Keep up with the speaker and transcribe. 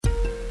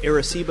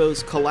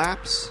Arecibo's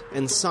collapse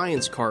and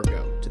science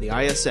cargo to the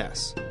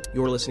ISS.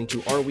 You're listening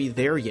to Are We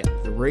There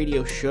Yet?, the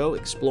radio show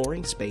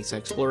exploring space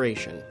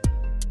exploration.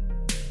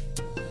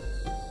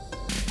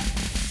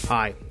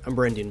 Hi, I'm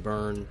Brendan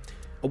Byrne.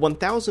 A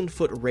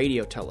 1,000-foot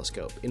radio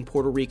telescope in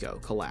Puerto Rico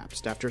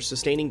collapsed after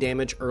sustaining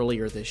damage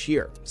earlier this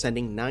year,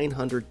 sending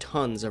 900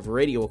 tons of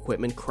radio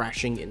equipment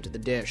crashing into the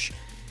dish.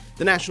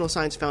 The National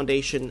Science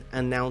Foundation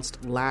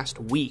announced last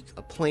week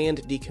a planned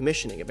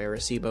decommissioning of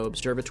Arecibo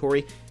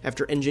Observatory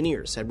after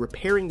engineers said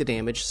repairing the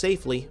damage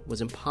safely was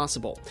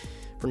impossible.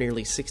 For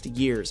nearly 60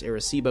 years,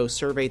 Arecibo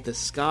surveyed the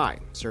sky,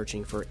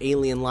 searching for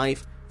alien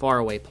life,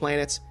 faraway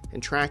planets,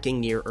 and tracking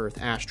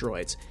near-Earth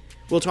asteroids.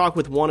 We'll talk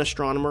with one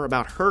astronomer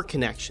about her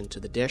connection to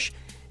the dish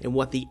and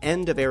what the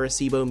end of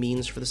Arecibo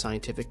means for the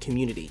scientific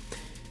community.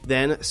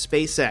 Then,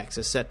 SpaceX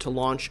is set to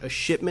launch a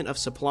shipment of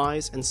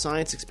supplies and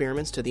science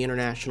experiments to the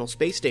International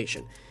Space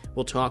Station.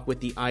 We'll talk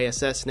with the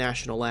ISS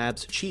National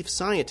Lab's chief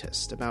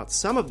scientist about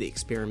some of the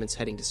experiments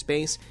heading to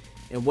space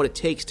and what it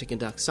takes to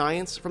conduct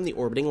science from the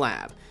orbiting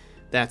lab.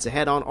 That's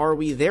ahead on Are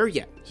We There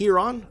Yet?, here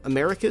on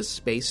America's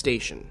Space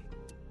Station.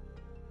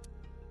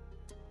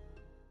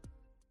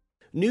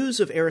 News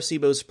of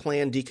Arecibo's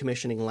planned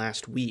decommissioning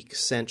last week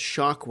sent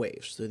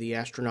shockwaves through the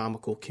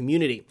astronomical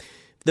community.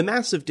 The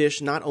massive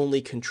dish not only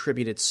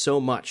contributed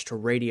so much to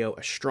radio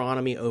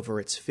astronomy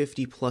over its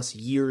 50-plus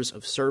years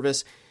of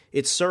service,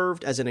 it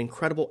served as an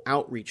incredible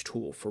outreach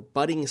tool for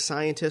budding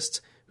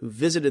scientists who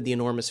visited the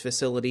enormous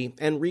facility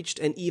and reached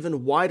an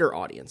even wider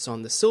audience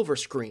on the silver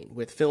screen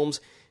with films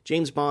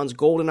James Bond's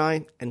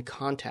GoldenEye and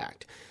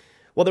Contact.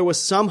 While there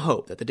was some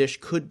hope that the dish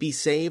could be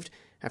saved,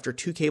 after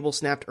two cables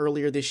snapped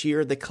earlier this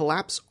year, the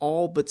collapse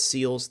all but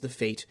seals the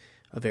fate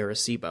of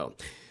Arecibo.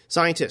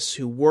 Scientists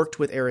who worked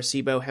with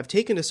Arecibo have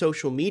taken to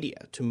social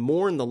media to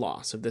mourn the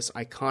loss of this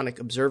iconic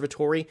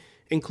observatory,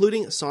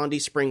 including Sandy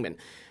Springman,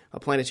 a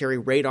planetary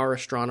radar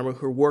astronomer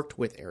who worked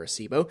with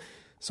Arecibo.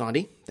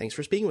 Sandy, thanks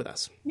for speaking with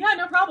us. Yeah,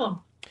 no problem.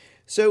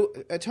 So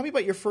tell me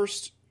about your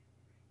first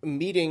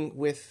meeting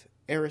with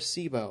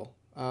Arecibo.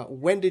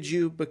 When did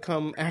you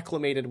become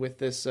acclimated with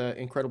this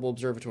incredible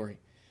observatory?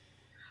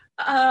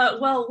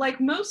 Well, like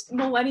most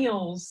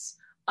millennials,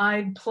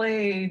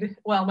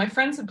 my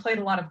friends had played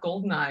a lot of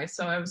GoldenEye,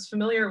 so I was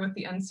familiar with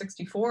the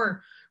N64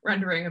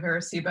 rendering of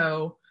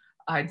Arecibo.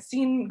 I'd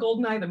seen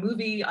GoldenEye, the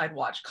movie, I'd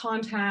watched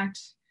Contact.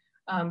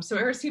 So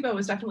Arecibo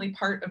was definitely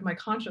part of my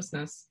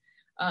consciousness.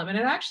 And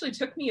it actually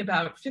took me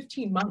about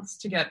 15 months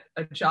to get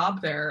a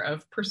job there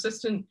of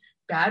persistent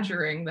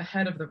badgering the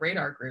head of the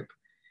radar group.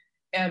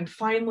 And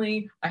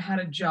finally, I had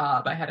a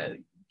job. I had a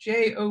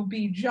JOB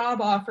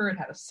job offer. It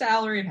had a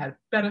salary, it had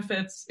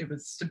benefits, it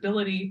was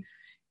stability.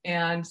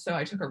 And so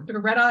I took a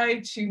red eye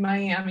to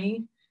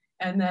Miami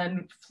and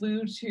then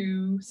flew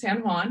to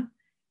San Juan.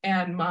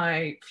 And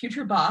my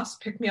future boss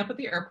picked me up at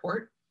the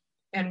airport.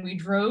 And we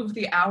drove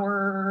the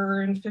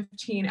hour and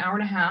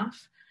a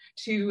half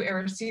to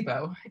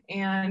Arecibo.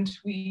 And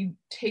we'd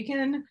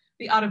taken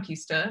the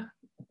autopista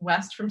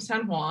west from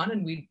San Juan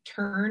and we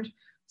turned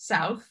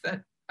south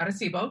at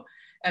Arecibo.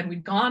 And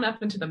we'd gone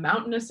up into the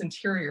mountainous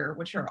interior,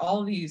 which are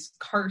all these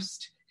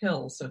karst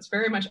hills. So it's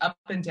very much up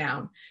and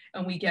down.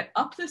 And we get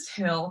up this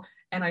hill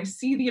and I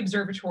see the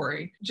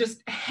observatory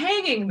just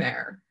hanging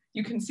there.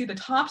 You can see the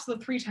tops of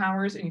the three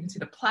towers and you can see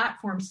the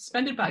platform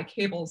suspended by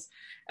cables.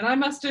 And I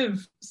must have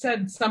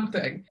said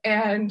something.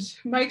 And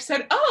Mike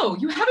said, "Oh,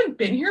 you haven't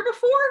been here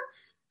before?"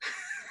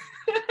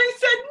 And I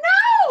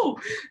said, "No."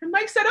 And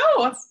Mike said,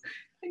 "Oh, if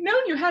I'd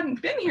known you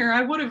hadn't been here,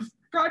 I would have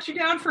brought you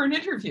down for an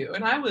interview."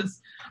 And I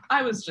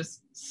was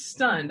just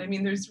stunned. I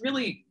mean, there's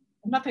really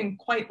nothing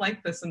quite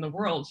like this in the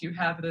world. You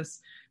have this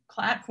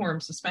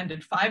platform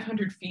suspended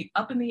 500 feet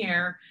up in the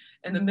air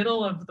in the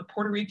middle of the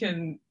Puerto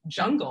Rican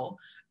jungle,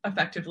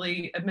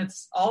 effectively,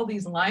 amidst all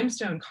these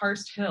limestone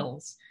karst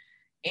hills.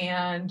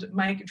 And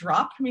Mike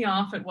dropped me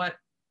off at what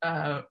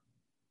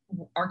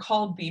are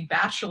called the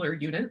bachelor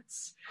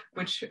units,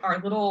 which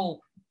are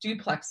little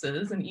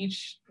duplexes, and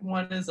each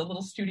one is a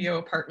little studio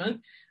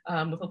apartment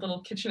with a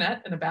little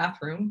kitchenette and a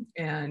bathroom.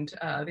 And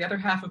the other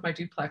half of my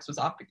duplex was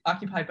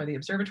occupied by the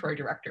observatory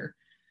director.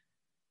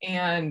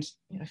 And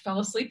I fell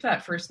asleep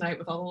that first night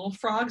with all the little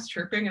frogs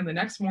chirping. And the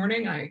next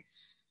morning I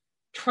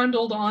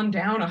trundled on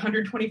down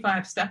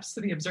 125 steps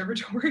to the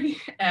observatory.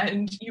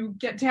 And you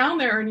get down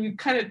there and you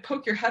kind of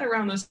poke your head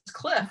around this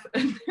cliff.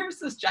 And there's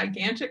this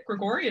gigantic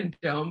Gregorian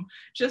dome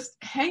just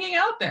hanging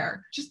out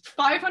there, just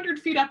 500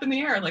 feet up in the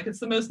air. Like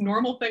it's the most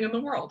normal thing in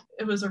the world.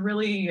 It was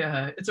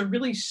it's a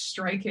really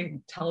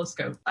striking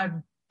telescope.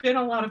 I've been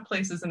a lot of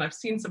places and I've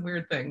seen some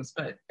weird things,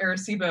 but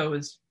Arecibo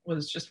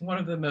was just one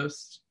of the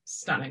most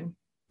stunning.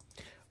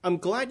 I'm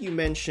glad you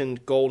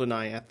mentioned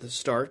GoldenEye at the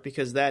start,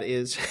 because that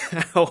is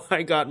how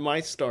I got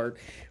my start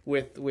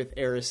with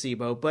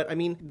Arecibo. But I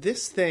mean,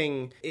 this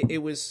thing,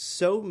 it was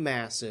so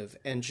massive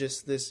and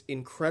just this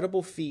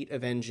incredible feat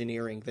of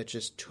engineering that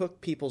just took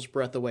people's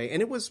breath away.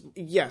 And it was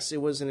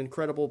an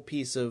incredible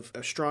piece of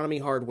astronomy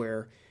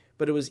hardware,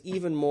 but it was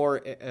even more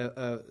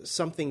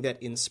something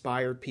that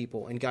inspired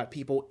people and got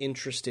people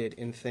interested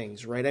in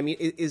things, right? I mean,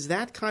 is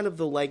that kind of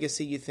the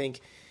legacy you think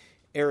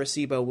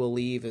Arecibo will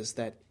leave, is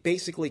that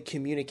basically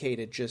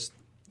communicated just,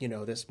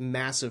 this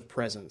massive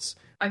presence?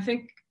 I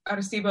think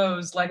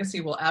Arecibo's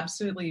legacy will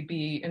absolutely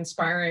be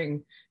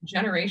inspiring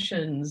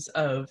generations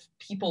of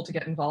people to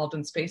get involved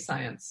in space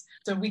science.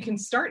 So we can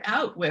start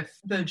out with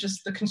the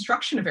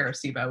construction of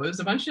Arecibo. It was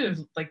a bunch of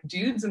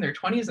dudes in their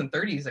 20s and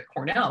 30s at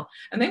Cornell,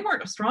 and they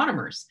weren't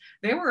astronomers.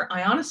 They were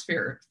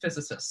ionosphere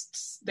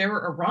physicists. They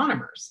were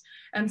aeronomers.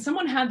 And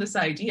someone had this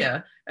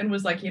idea and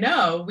was like,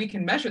 we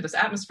can measure this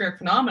atmospheric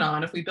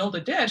phenomenon if we build a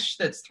dish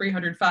that's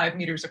 305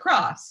 meters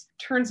across.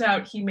 Turns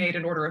out he made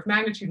an order of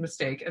magnitude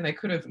mistake, and they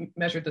could have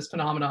measured this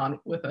phenomenon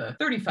with a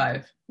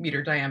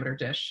 35-meter diameter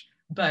dish.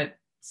 But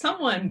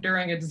someone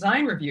during a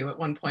design review at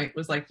one point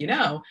was like,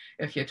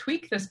 if you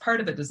tweak this part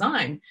of the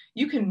design,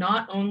 you can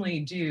not only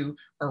do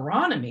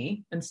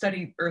aeronomy and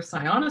study Earth's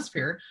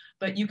ionosphere,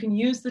 but you can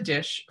use the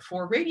dish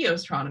for radio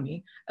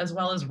astronomy as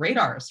well as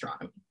radar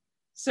astronomy.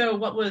 So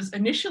what was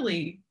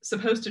initially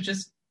supposed to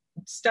just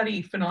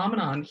study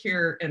phenomenon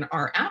here in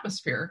our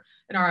atmosphere,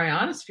 in our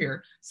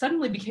ionosphere,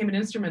 suddenly became an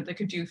instrument that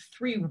could do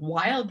 3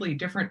 wildly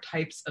different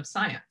types of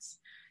science.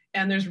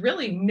 And there's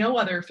really no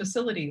other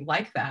facility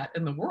like that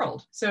in the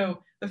world.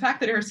 So the fact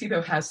that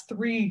Arecibo has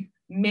 3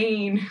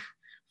 main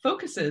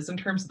focuses in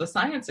terms of the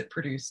science it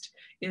produced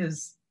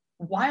is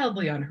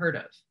wildly unheard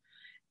of.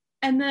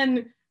 And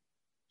then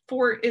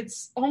for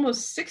its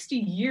almost 60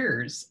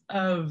 years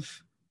of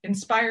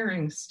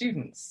inspiring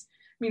students.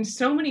 I mean,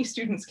 so many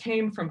students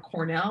came from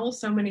Cornell,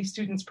 so many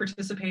students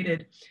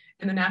participated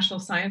in the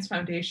National Science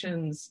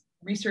Foundation's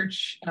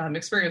research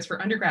experience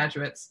for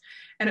undergraduates.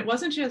 And it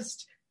wasn't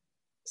just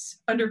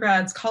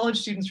undergrads, college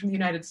students from the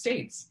United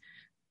States.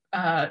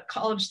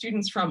 College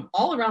students from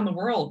all around the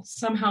world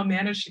somehow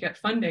managed to get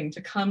funding to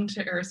come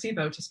to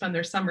Arecibo to spend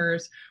their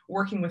summers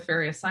working with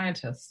various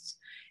scientists.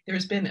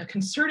 There's been a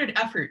concerted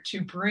effort to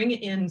bring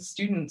in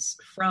students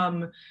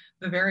from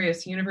the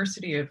various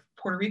University of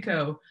Puerto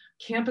Rico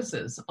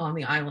campuses on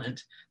the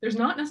island. There's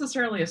not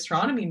necessarily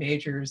astronomy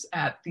majors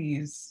at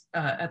this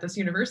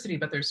university,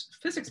 but there's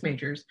physics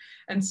majors.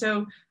 And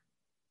so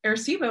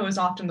Arecibo is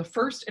often the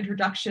first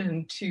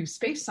introduction to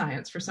space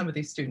science for some of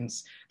these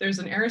students. There's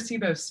an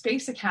Arecibo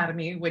Space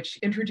Academy, which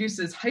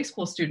introduces high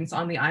school students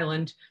on the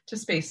island to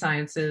space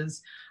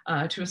sciences,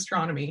 to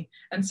astronomy.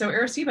 And so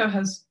Arecibo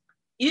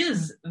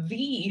is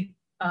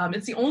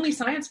it's the only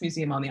science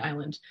museum on the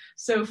island.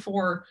 So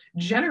for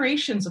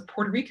generations of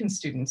Puerto Rican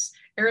students,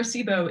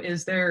 Arecibo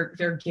is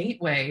their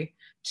gateway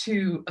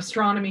to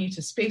astronomy,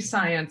 to space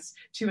science,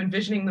 to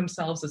envisioning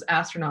themselves as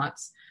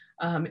astronauts,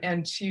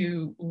 and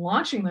to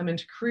launching them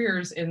into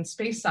careers in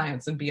space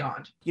science and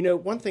beyond.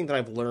 One thing that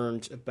I've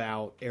learned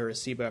about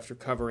Arecibo after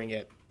covering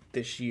it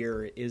this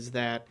year is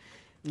that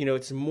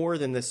it's more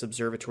than this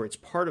observatory. It's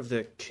part of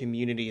the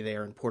community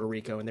there in Puerto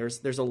Rico, and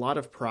there's a lot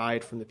of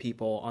pride from the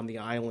people on the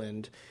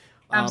island.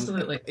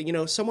 Absolutely.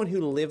 Someone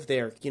who lived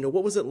there,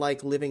 what was it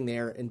like living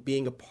there and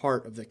being a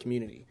part of the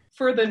community?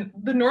 For the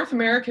North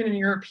American and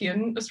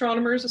European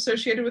astronomers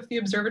associated with the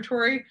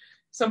observatory,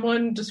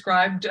 someone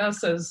described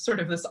us as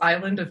sort of this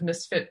island of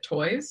misfit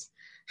toys.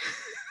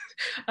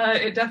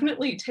 It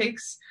definitely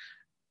takes...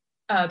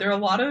 there are a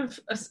lot of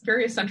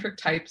very eccentric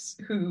types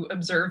who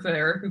observe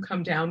there, who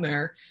come down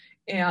there,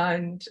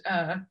 and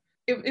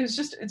it's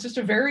just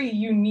a very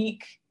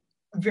unique,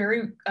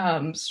 very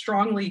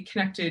strongly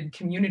connected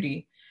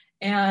community.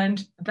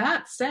 And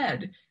that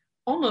said,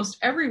 almost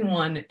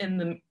everyone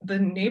in the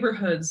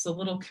neighborhoods, the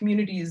little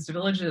communities,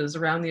 villages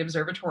around the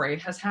observatory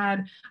has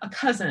had a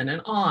cousin,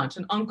 an aunt,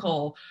 an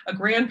uncle, a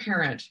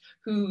grandparent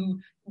who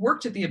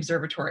worked at the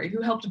observatory,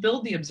 who helped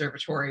build the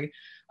observatory,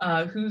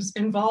 who's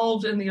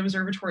involved in the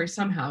observatory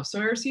somehow. So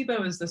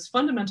Arecibo is this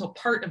fundamental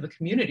part of the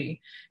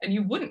community, and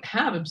you wouldn't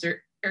have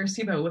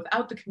Arecibo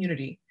without the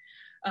community.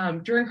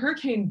 During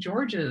Hurricane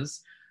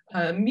Georges,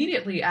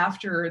 immediately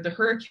after the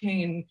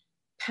hurricane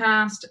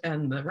passed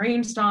and the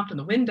rain stopped and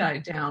the wind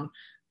died down,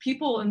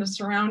 people in the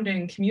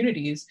surrounding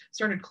communities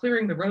started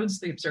clearing the roads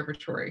to the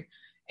observatory.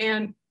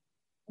 And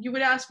you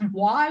would ask,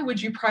 why would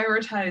you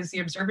prioritize the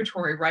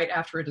observatory right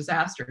after a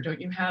disaster?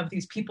 Don't you have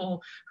these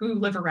people who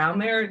live around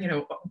there?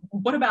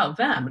 What about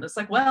them? And it's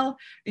like, well,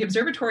 the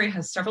observatory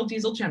has several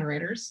diesel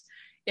generators.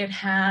 It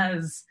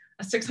has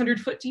a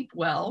 600-foot deep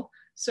well.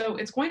 So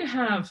it's going to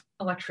have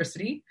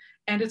electricity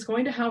and it's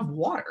going to have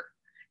water.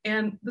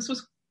 And this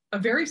was a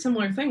very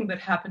similar thing that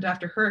happened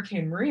after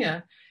Hurricane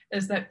Maria,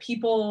 is that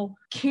people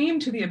came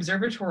to the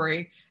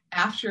observatory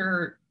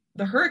after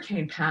the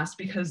hurricane passed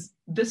because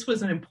this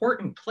was an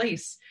important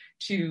place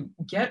to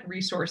get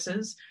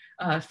resources.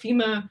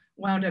 FEMA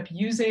wound up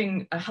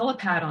using a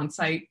helipad on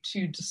site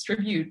to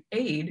distribute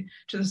aid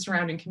to the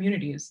surrounding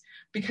communities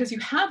because you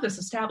have this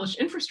established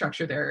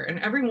infrastructure there and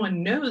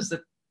everyone knows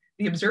that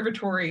the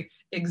observatory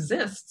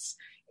exists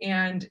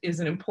and is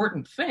an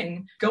important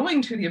thing.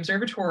 Going to the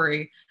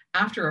observatory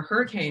after a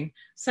hurricane,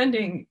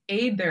 sending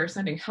aid there,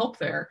 sending help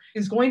there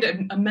is going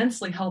to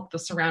immensely help the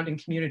surrounding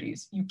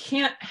communities. You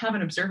can't have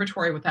an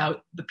observatory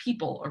without the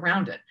people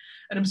around it.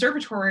 An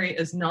observatory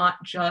is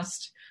not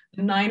just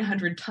the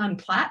 900-ton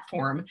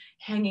platform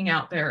hanging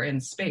out there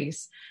in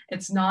space.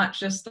 It's not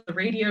just the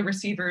radio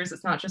receivers.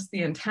 It's not just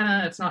the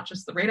antenna. It's not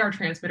just the radar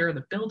transmitter,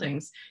 the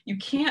buildings. You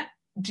can't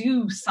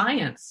do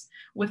science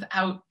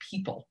without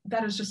people.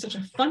 That is just such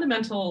a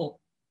fundamental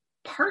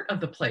part of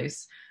the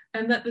place.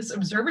 And that this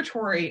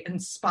observatory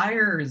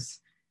inspires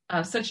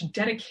such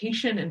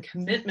dedication and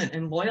commitment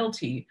and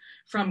loyalty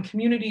from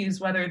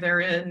communities, whether they're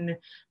in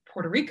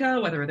Puerto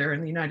Rico, whether they're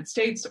in the United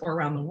States or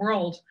around the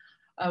world.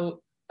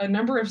 A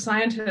number of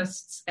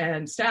scientists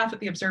and staff at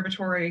the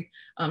observatory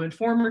and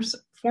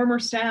former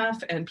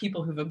staff and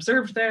people who've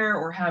observed there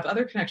or have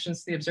other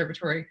connections to the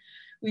observatory,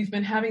 we've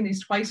been having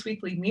these twice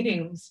weekly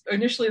meetings.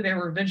 Initially, they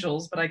were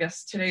vigils, but I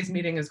guess today's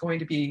meeting is going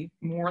to be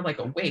more like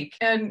a wake.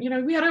 And,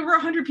 we had over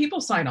 100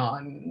 people sign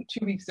on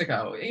 2 weeks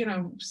ago.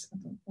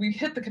 We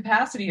hit the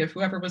capacity of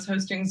whoever was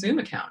hosting Zoom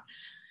account.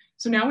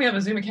 So now we have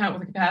a Zoom account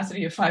with a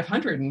capacity of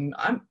 500, and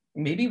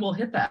maybe we'll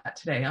hit that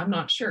today. I'm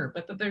not sure.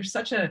 But that there's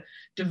such a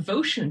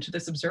devotion to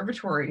this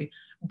observatory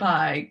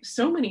by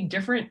so many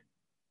different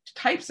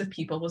types of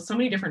people with so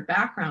many different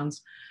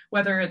backgrounds,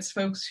 whether it's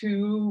folks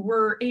who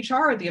were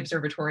HR at the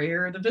observatory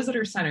or the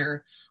visitor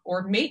center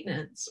or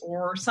maintenance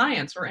or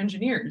science or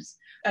engineers.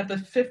 At the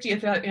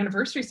 50th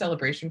anniversary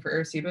celebration for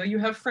Arecibo, you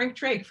have Frank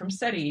Drake from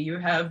SETI. You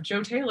have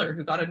Joe Taylor,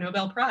 who got a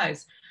Nobel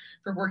Prize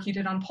for work he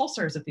did on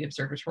pulsars at the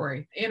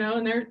observatory,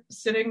 and they're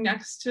sitting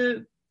next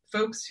to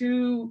folks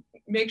who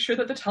make sure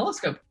that the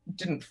telescope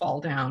didn't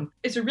fall down.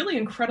 It's a really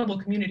incredible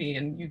community,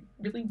 and you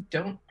really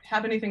don't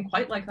have anything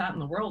quite like that in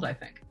the world, I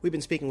think. We've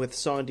been speaking with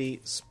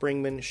Sandi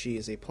Springmann. She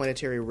is a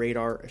planetary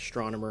radar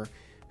astronomer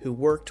who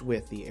worked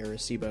with the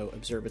Arecibo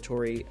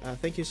Observatory.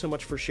 Thank you so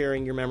much for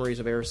sharing your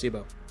memories of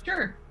Arecibo.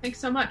 Sure. Thanks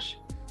so much.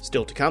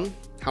 Still to come,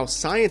 how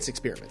science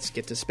experiments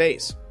get to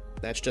space.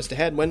 That's just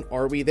ahead when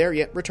Are We There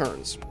Yet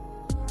returns.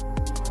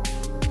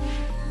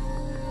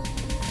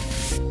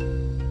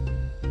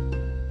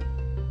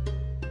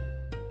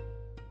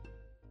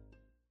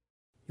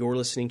 You're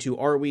listening to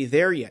Are We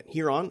There Yet?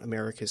 Here on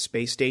America's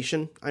Space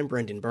Station. I'm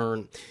Brendan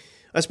Byrne.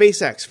 A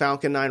SpaceX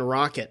Falcon 9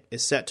 rocket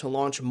is set to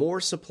launch more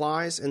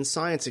supplies and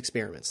science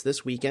experiments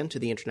this weekend to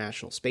the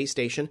International Space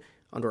Station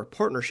under a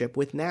partnership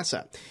with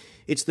NASA.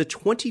 It's the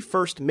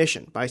 21st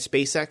mission by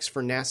SpaceX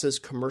for NASA's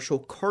commercial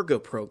cargo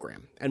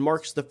program and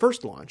marks the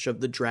first launch of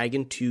the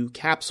Dragon 2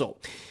 capsule.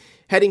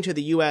 Heading to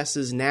the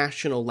U.S.'s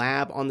national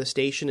lab on the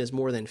station is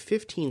more than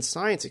 15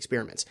 science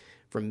experiments,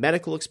 from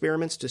medical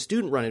experiments to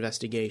student-run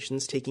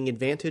investigations, taking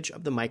advantage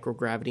of the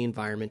microgravity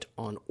environment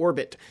on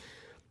orbit.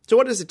 So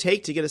what does it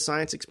take to get a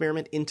science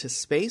experiment into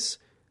space?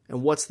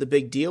 And what's the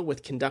big deal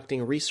with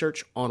conducting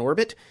research on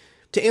orbit?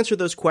 To answer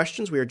those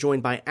questions, we are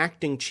joined by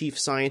Acting Chief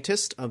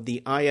Scientist of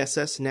the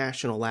ISS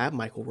National Lab,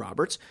 Michael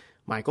Roberts.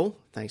 Michael,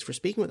 thanks for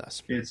speaking with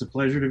us. It's a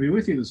pleasure to be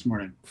with you this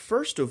morning.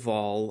 First of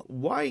all,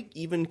 why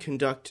even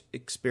conduct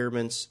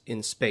experiments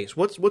in space?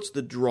 What's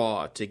the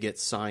draw to get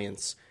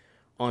science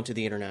onto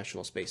the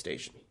International Space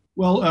Station?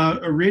 Well,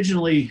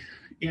 originally,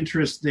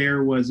 interest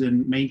there was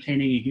in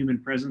maintaining a human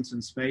presence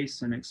in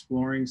space and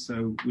exploring.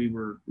 So we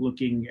were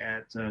looking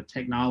at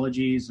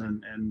technologies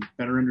and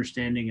better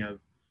understanding of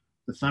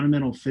the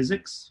fundamental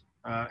physics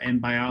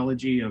and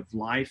biology of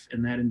life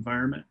in that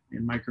environment,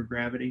 in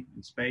microgravity,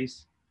 in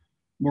space.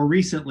 More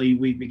recently,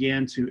 we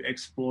began to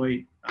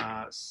exploit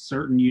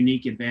certain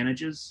unique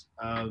advantages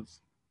of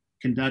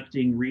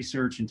conducting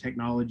research and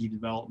technology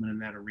development in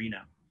that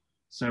arena.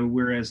 So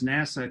whereas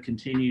NASA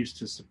continues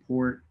to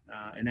support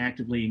and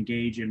actively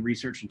engage in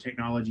research and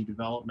technology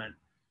development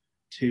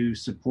to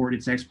support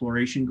its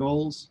exploration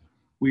goals,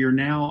 we are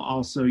now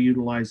also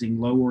utilizing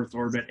low Earth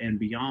orbit and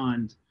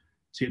beyond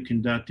to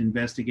conduct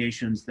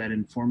investigations that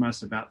inform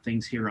us about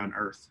things here on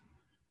Earth.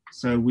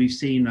 So we've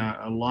seen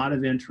a lot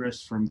of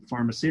interest from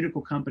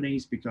pharmaceutical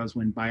companies because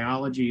when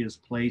biology is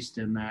placed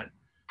in that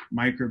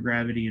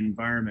microgravity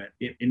environment,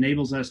 it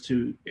enables us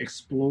to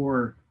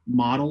explore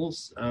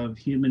models of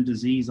human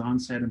disease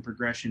onset and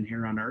progression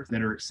here on Earth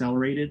that are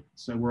accelerated.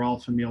 So we're all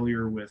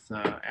familiar with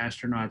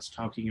astronauts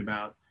talking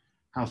about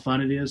how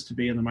fun it is to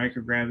be in the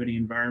microgravity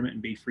environment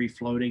and be free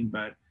floating,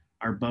 but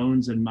our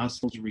bones and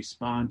muscles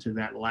respond to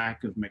that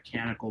lack of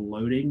mechanical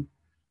loading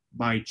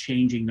by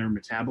changing their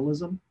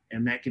metabolism,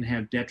 and that can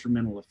have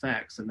detrimental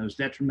effects. And those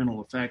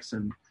detrimental effects,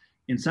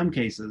 in some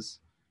cases,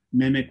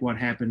 mimic what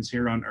happens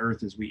here on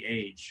Earth as we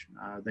age.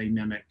 They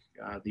mimic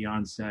the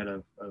onset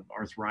of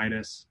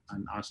arthritis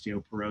and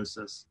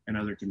osteoporosis and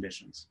other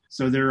conditions.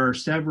 So there are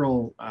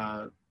several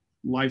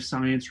life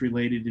science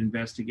related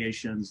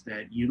investigations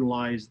that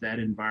utilize that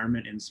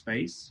environment in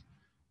space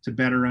to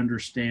better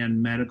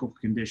understand medical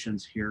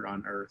conditions here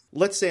on Earth.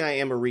 Let's say I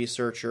am a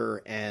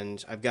researcher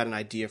and I've got an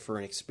idea for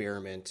an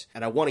experiment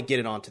and I want to get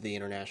it onto the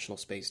International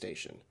Space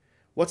Station.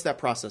 What's that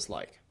process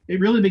like? It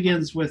really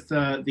begins with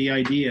the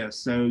idea.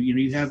 So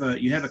you have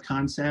a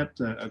concept,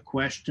 a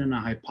question,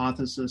 a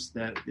hypothesis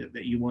that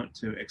you want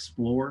to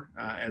explore.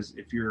 As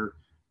if you're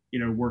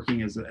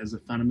working as a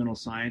fundamental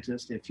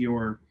scientist, if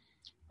you're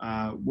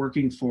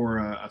working for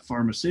a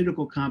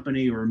pharmaceutical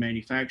company or a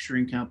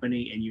manufacturing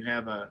company, and you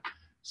have a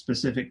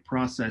specific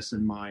process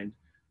in mind,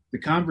 the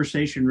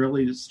conversation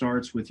really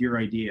starts with your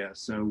idea.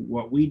 So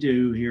what we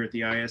do here at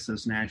the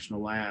ISS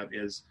National Lab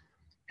is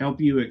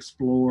help you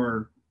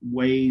explore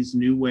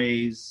new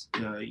ways,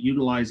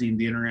 utilizing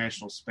the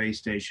International Space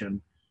Station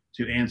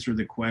to answer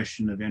the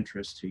question of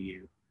interest to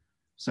you.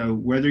 So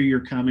whether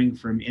you're coming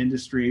from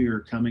industry or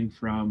coming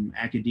from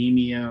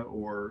academia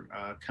or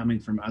coming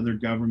from other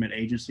government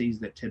agencies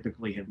that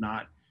typically have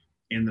not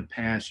in the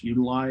past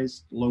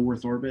utilized low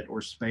Earth orbit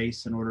or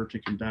space in order to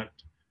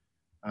conduct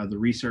the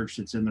research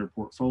that's in their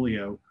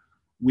portfolio,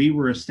 we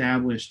were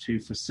established to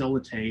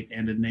facilitate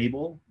and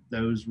enable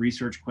those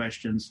research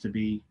questions to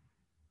be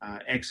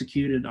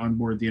executed on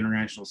board the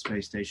International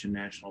Space Station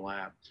National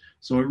Lab.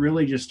 So it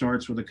really just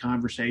starts with a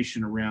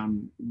conversation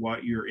around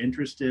what your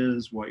interest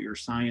is, what your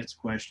science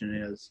question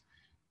is,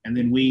 and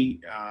then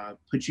we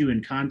put you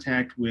in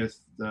contact with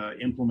the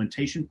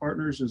implementation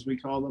partners, as we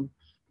call them.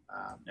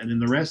 And then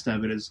the rest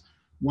of it is,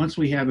 once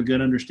we have a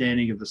good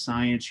understanding of the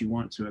science you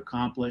want to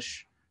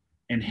accomplish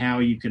and how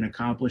you can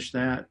accomplish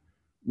that,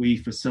 we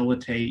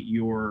facilitate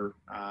your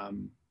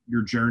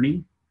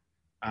journey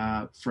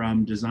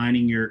from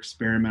designing your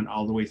experiment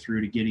all the way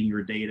through to getting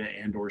your data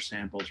and or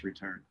samples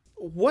returned.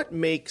 What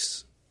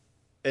makes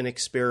an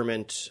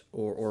experiment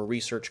or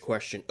research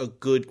question a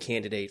good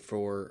candidate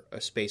for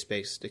a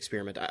space-based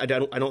experiment? I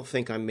don't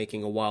think I'm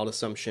making a wild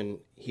assumption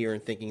here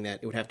and thinking that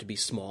it would have to be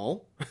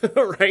small,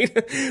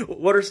 right?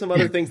 What are some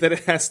other things that it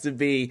has to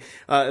be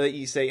that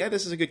you say, yeah,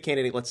 this is a good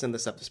candidate, let's send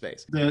this up to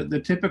space?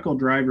 The typical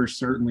drivers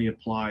certainly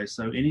apply.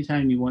 So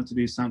anytime you want to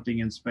do something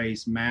in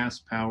space, mass,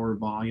 power,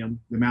 volume,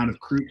 the amount of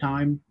crew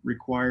time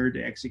required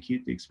to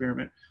execute the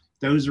experiment,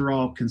 those are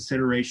all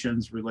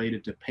considerations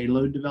related to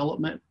payload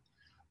development.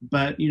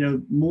 But,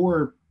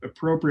 more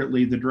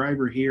appropriately, the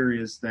driver here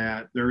is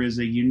that there is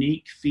a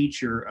unique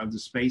feature of the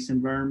space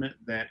environment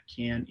that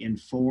can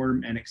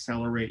inform and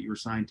accelerate your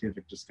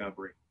scientific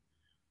discovery.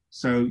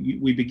 So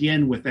we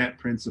begin with that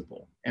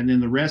principle. And then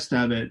the rest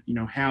of it,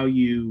 how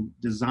you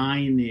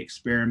design the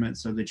experiment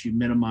so that you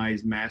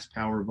minimize mass,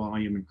 power,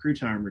 volume, and crew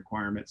time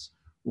requirements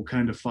will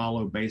kind of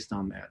follow based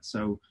on that.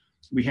 So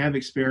we have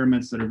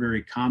experiments that are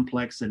very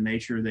complex in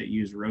nature that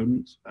use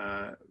rodents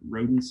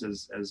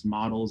as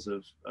models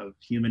of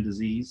human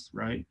disease,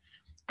 right?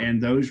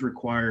 And those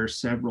require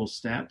several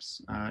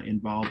steps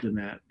involved in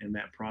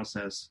that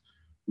process,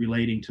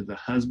 relating to the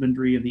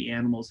husbandry of the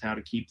animals, how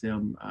to keep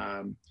them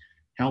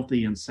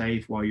healthy and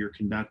safe while you're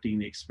conducting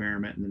the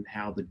experiment, and then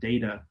how the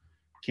data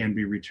can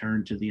be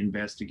returned to the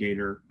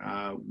investigator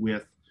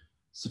with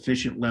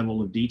sufficient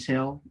level of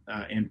detail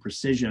and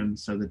precision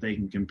so that they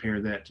can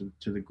compare that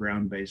to the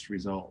ground-based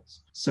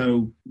results.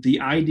 So the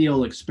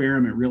ideal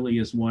experiment really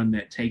is one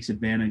that takes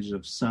advantage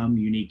of some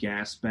unique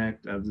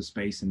aspect of the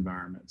space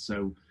environment.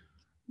 So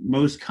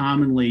most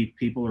commonly,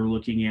 people are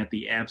looking at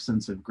the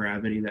absence of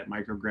gravity, that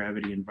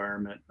microgravity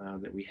environment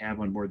that we have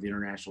on board the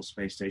International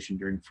Space Station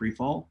during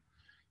freefall,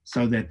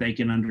 so that they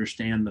can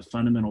understand the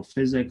fundamental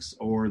physics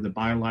or the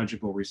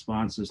biological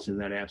responses to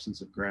that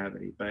absence of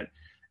gravity. But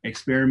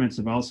experiments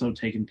have also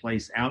taken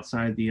place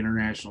outside the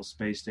International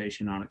Space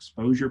Station on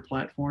exposure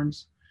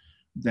platforms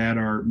that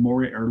are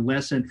more or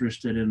less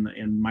interested in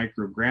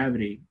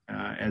microgravity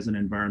as an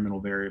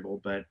environmental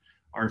variable, but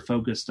are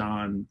focused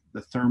on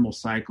the thermal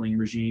cycling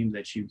regime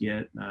that you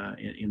get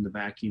in the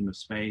vacuum of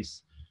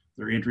space.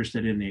 They're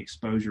interested in the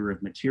exposure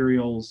of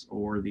materials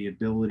or the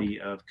ability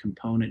of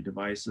component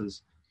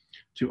devices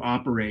to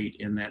operate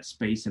in that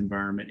space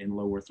environment in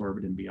low Earth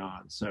orbit and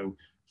beyond. So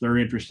they're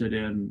interested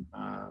in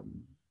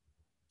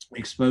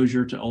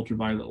exposure to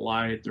ultraviolet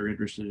light. They're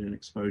interested in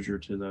exposure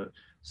to the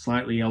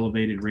slightly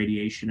elevated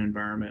radiation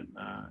environment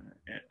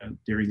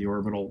during the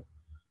orbital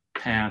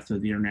path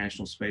of the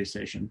International Space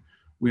Station.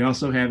 We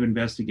also have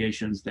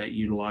investigations that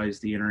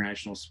utilize the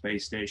International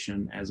Space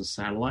Station as a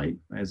satellite,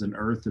 as an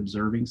Earth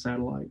observing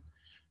satellite,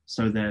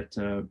 so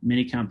that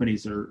many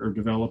companies are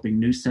developing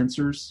new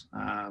sensors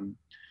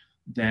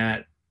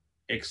that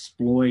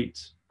exploit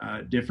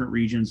different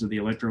regions of the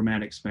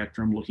electromagnetic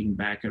spectrum, looking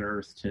back at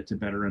Earth to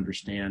better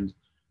understand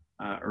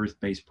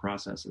Earth-based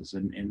processes.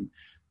 And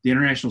the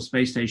International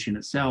Space Station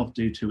itself,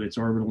 due to its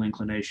orbital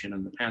inclination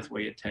and the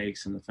pathway it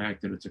takes and the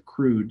fact that it's a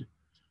crewed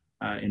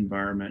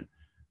environment,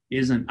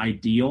 isn't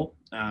ideal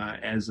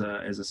as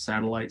a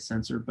satellite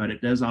sensor, but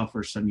it does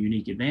offer some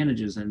unique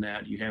advantages in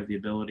that you have the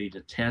ability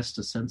to test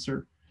a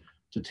sensor,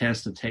 to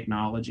test a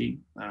technology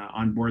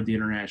on board the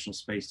International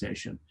Space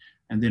Station,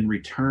 and then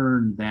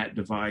return that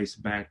device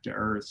back to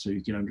Earth so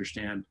you can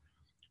understand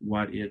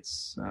what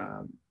its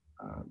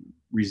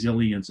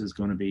resilience is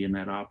going to be in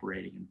that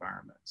operating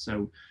environment.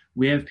 So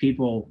we have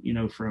people,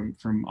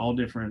 from all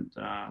different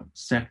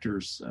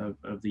sectors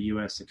of the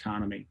U.S.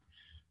 economy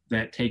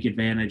that take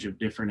advantage of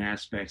different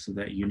aspects of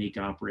that unique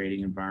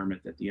operating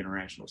environment that the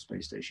International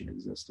Space Station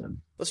exists in.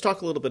 Let's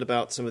talk a little bit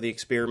about some of the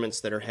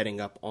experiments that are heading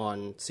up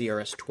on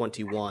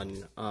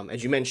CRS-21.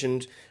 As you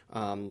mentioned,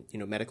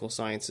 medical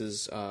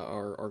sciences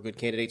are good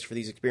candidates for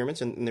these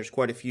experiments, and there's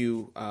quite a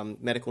few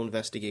medical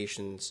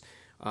investigations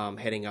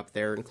heading up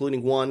there,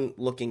 including one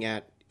looking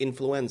at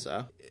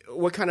influenza.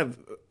 What kind of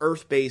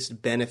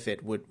Earth-based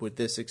benefit would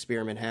this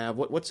experiment have?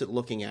 What's it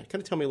looking at?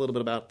 Kind of tell me a little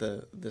bit about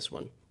this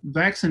one.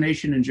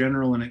 Vaccination in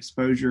general and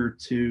exposure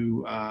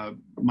to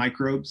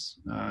microbes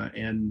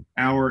and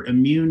our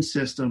immune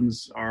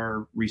systems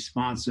are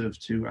responsive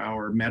to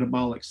our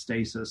metabolic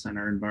stasis and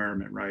our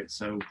environment, right?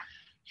 So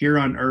here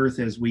on Earth,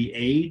 as we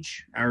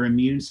age, our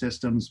immune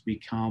systems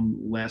become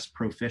less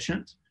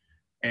proficient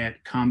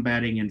at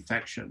combating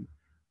infection.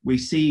 We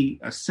see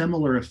a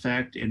similar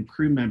effect in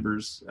crew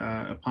members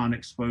upon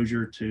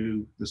exposure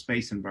to the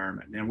space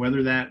environment. Now,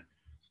 whether that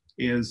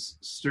is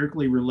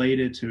strictly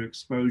related to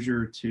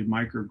exposure to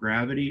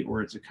microgravity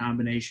or it's a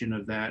combination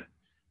of that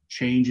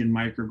change in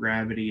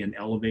microgravity and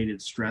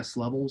elevated stress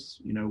levels,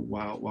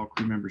 while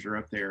crew members are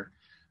up there,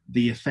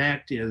 the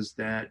effect is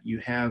that you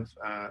have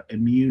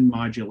immune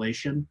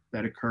modulation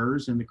that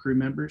occurs in the crew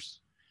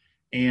members.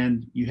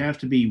 And you have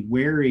to be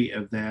wary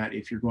of that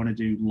if you're going to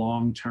do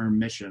long-term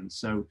missions.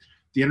 So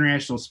the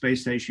International Space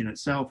Station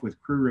itself,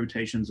 with crew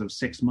rotations of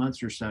 6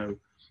 months or so,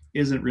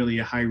 isn't really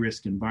a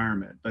high-risk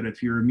environment. But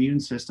if your immune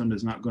system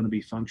is not going to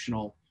be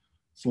functional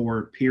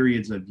for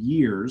periods of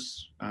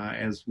years,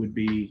 as would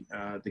be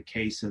the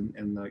case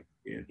in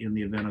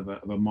the event of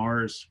a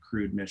Mars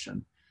crewed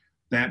mission,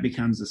 that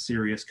becomes a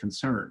serious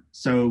concern.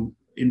 So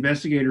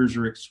investigators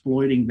are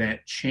exploiting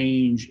that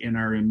change in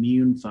our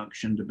immune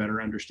function to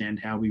better understand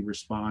how we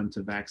respond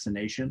to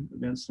vaccination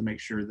events, to make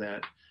sure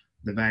that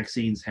the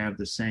vaccines have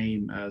the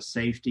same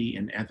safety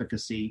and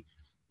efficacy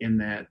in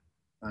that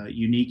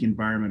unique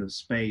environment of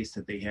space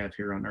that they have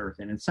here on Earth.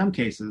 And in some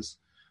cases,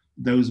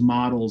 those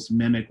models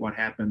mimic what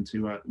happens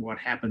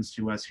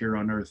to us here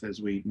on Earth as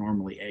we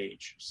normally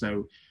age.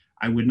 So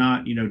I would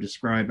not,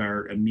 describe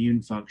our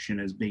immune function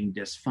as being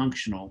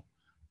dysfunctional,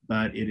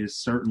 but it is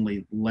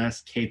certainly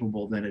less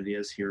capable than it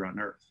is here on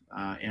Earth.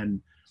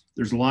 And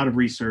there's a lot of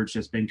research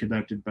that's been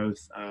conducted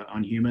both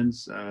on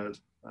humans.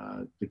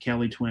 The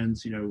Kelly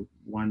twins,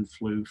 one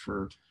flew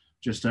for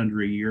just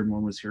under a year and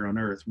one was here on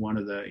Earth. One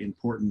of the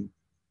important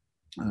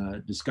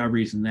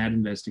discoveries in that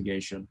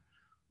investigation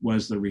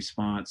was the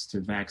response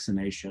to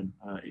vaccination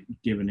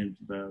given into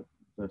the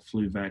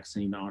flu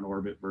vaccine on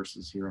orbit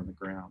versus here on the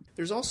ground.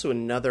 There's also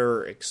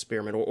another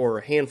experiment or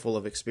a handful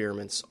of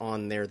experiments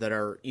on there that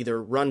are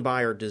either run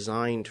by or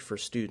designed for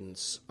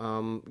students.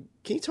 Can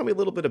you tell me a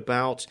little bit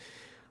about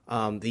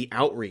the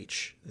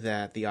outreach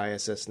that the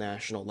ISS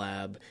National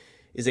Lab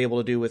is able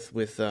to do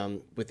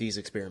with these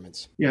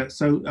experiments? Yeah,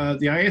 so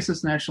the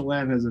ISS National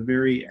Lab has a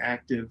very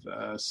active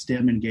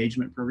STEM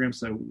engagement program.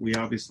 So we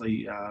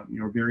obviously are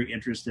very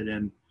interested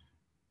in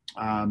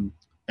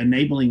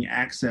enabling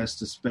access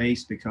to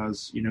space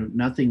because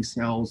nothing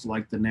sells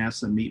like the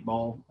NASA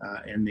meatball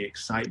and the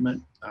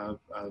excitement of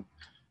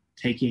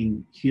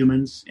taking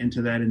humans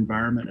into that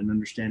environment and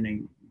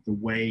understanding the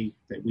way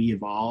that we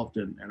evolved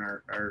and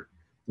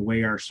the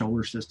way our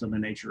solar system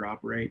and nature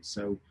operates.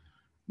 So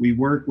we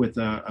work with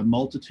a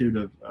multitude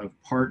of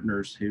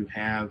partners who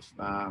have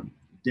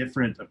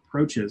different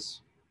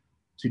approaches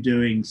to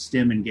doing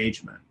STEM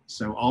engagement.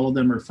 So all of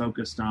them are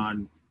focused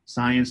on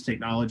science,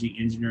 technology,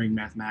 engineering,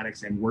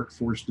 mathematics, and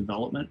workforce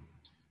development.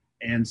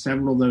 And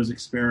several of those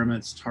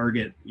experiments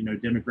target,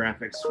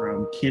 demographics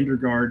from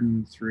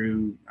kindergarten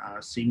through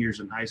seniors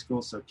in high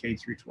school, so K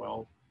through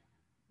 12.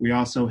 We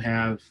also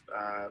have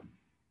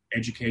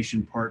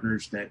education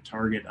partners that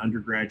target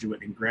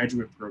undergraduate and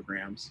graduate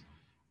programs.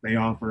 They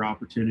offer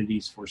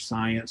opportunities for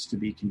science to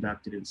be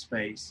conducted in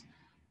space.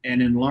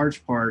 And in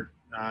large part,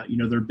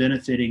 they're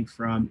benefiting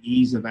from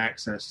ease of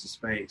access to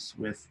space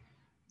with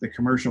the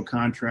commercial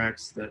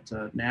contracts that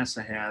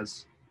NASA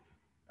has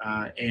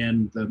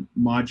and the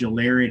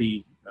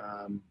modularity,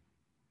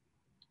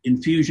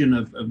 infusion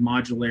of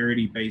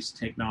modularity-based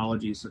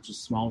technologies such as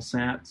small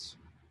sats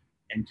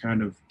and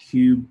kind of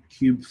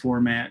cube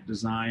format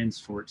designs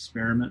for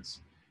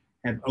experiments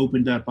have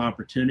opened up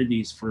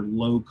opportunities for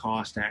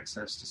low-cost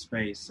access to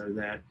space so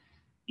that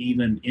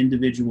even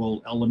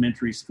individual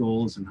elementary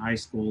schools and high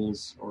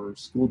schools or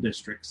school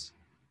districts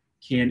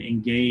can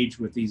engage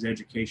with these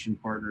education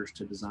partners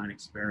to design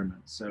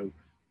experiments. So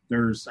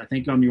there's, I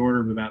think, on the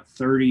order of about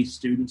 30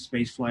 student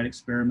spaceflight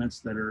experiments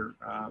that are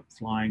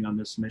flying on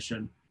this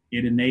mission.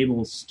 It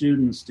enables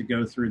students to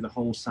go through the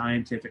whole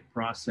scientific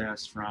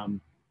process from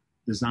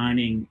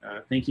designing,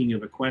 thinking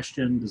of a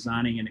question,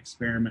 designing an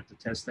experiment to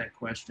test that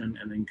question,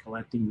 and then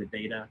collecting the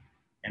data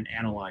and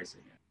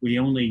analyzing it. We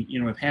only,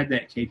 have had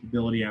that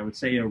capability, I would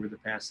say, over the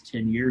past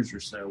 10 years or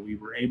so. We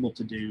were able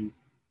to do,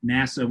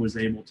 NASA was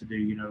able to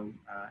do,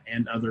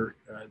 and other,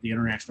 the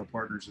international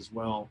partners as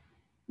well,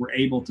 were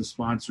able to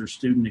sponsor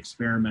student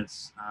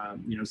experiments,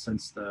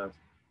 since the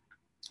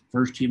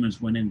first humans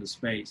went into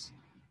space.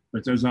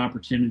 But those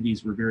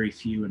opportunities were very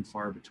few and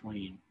far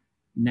between.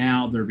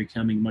 Now they're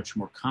becoming much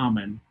more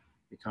common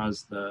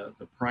because the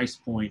price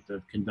point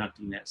of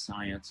conducting that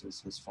science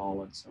has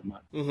fallen so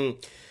much.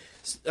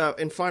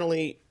 And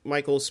finally,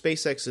 Michael,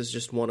 SpaceX is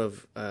just one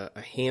of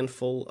a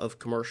handful of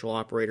commercial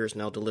operators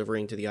now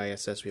delivering to the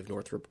ISS. We have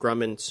Northrop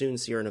Grumman, soon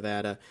Sierra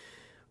Nevada.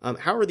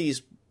 How are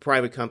these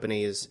private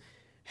companies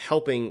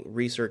helping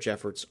research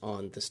efforts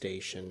on the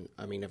station?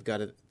 I mean, I've got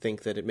to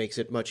think that it makes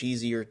it much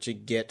easier to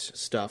get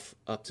stuff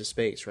up to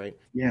space, right?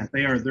 Yeah,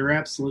 they are. They're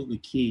absolutely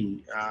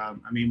key. I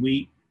mean,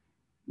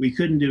 we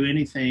couldn't do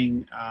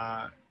anything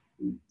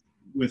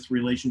with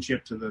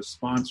relationship to the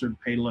sponsored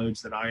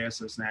payloads that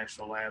ISS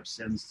National Labs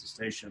sends to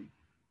station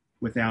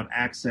without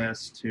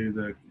access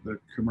to the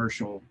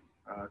commercial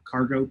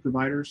cargo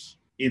providers.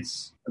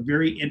 It's a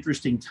very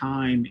interesting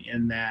time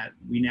in that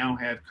we now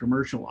have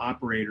commercial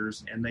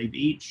operators, and they've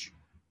each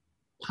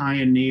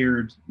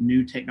pioneered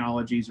new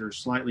technologies or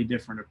slightly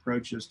different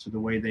approaches to the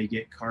way they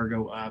get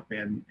cargo up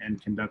and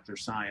conduct their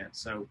science.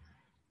 So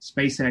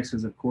SpaceX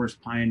has, of course,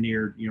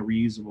 pioneered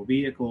reusable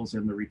vehicles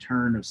and the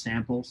return of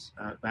samples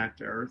back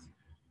to Earth,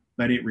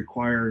 but it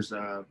requires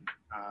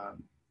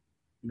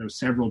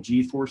several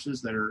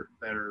G-forces that are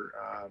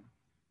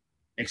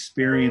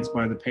experienced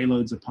by the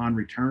payloads upon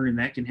return, and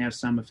that can have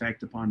some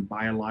effect upon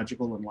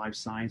biological and life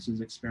sciences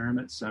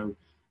experiments. So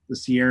the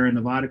Sierra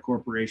Nevada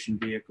Corporation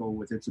vehicle,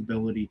 with its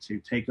ability to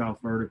take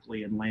off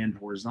vertically and land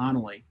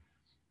horizontally,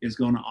 is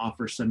going to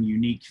offer some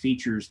unique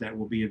features that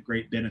will be of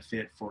great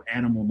benefit for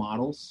animal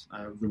models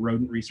of the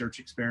rodent research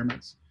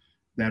experiments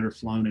that are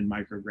flown in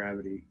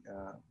microgravity,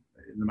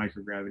 in the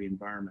microgravity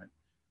environment.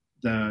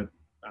 The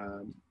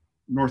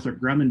Northrop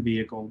Grumman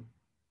vehicle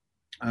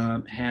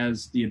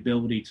has the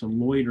ability to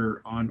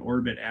loiter on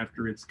orbit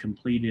after it's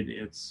completed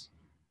its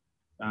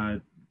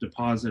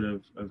deposit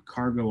of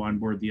cargo on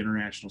board the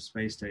International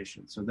Space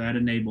Station. So that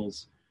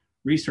enables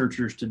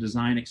researchers to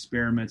design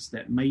experiments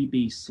that may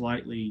be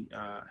slightly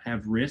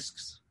have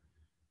risks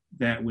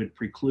that would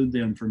preclude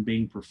them from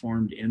being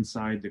performed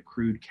inside the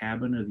crewed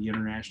cabin of the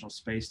International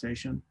Space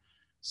Station.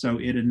 So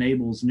it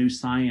enables new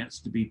science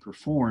to be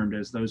performed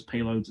as those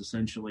payloads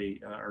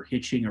essentially are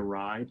hitching a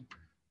ride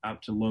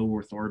up to low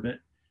Earth orbit.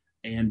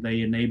 And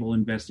they enable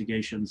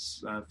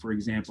investigations, for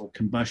example,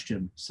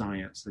 combustion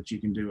science that you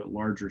can do at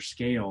larger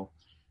scale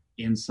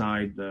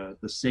inside the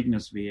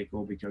Cygnus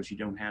vehicle, because you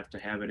don't have to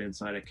have it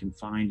inside a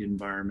confined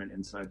environment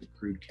inside the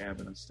crewed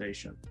cabin of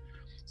station.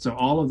 So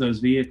all of those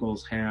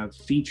vehicles have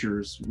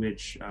features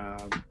which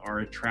are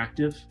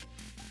attractive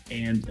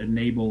and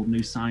enable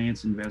new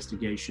science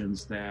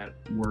investigations that,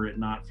 were it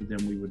not for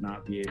them, we would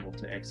not be able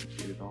to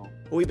execute at all.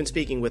 Well, we've been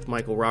speaking with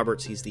Michael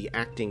Roberts. He's the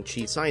acting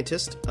chief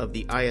scientist of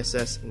the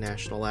ISS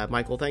National Lab.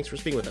 Michael, thanks for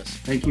speaking with us.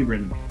 Thank you,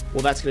 Brendan.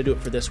 Well, that's going to do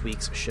it for this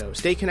week's show.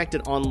 Stay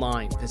connected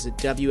online. Visit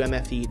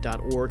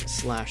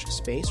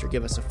wmfe.org/space or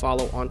give us a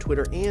follow on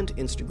Twitter and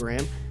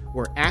Instagram.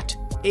 We're at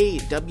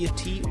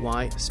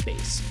AWTY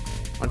Space.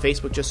 On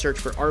Facebook, just search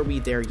for Are We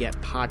There Yet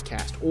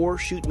podcast, or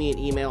shoot me an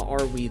email,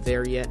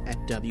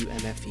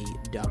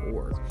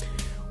 arewethereyet@wmfe.org.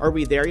 Are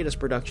We There Yet is a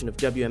production of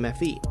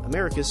WMFE,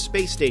 America's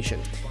space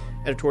station.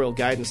 Editorial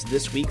guidance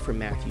this week from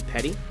Matthew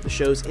Petty. The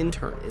show's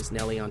intern is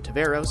Nelly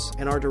Ontiveros,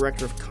 and our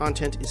director of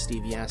content is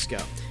Steve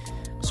Yasko.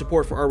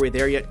 Support for Are We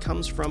There Yet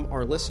comes from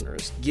our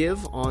listeners.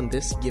 Give on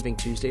this Giving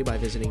Tuesday by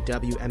visiting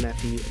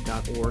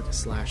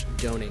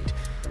wmfe.org/donate.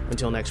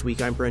 Until next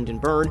week, I'm Brendan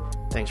Byrne.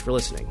 Thanks for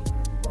listening.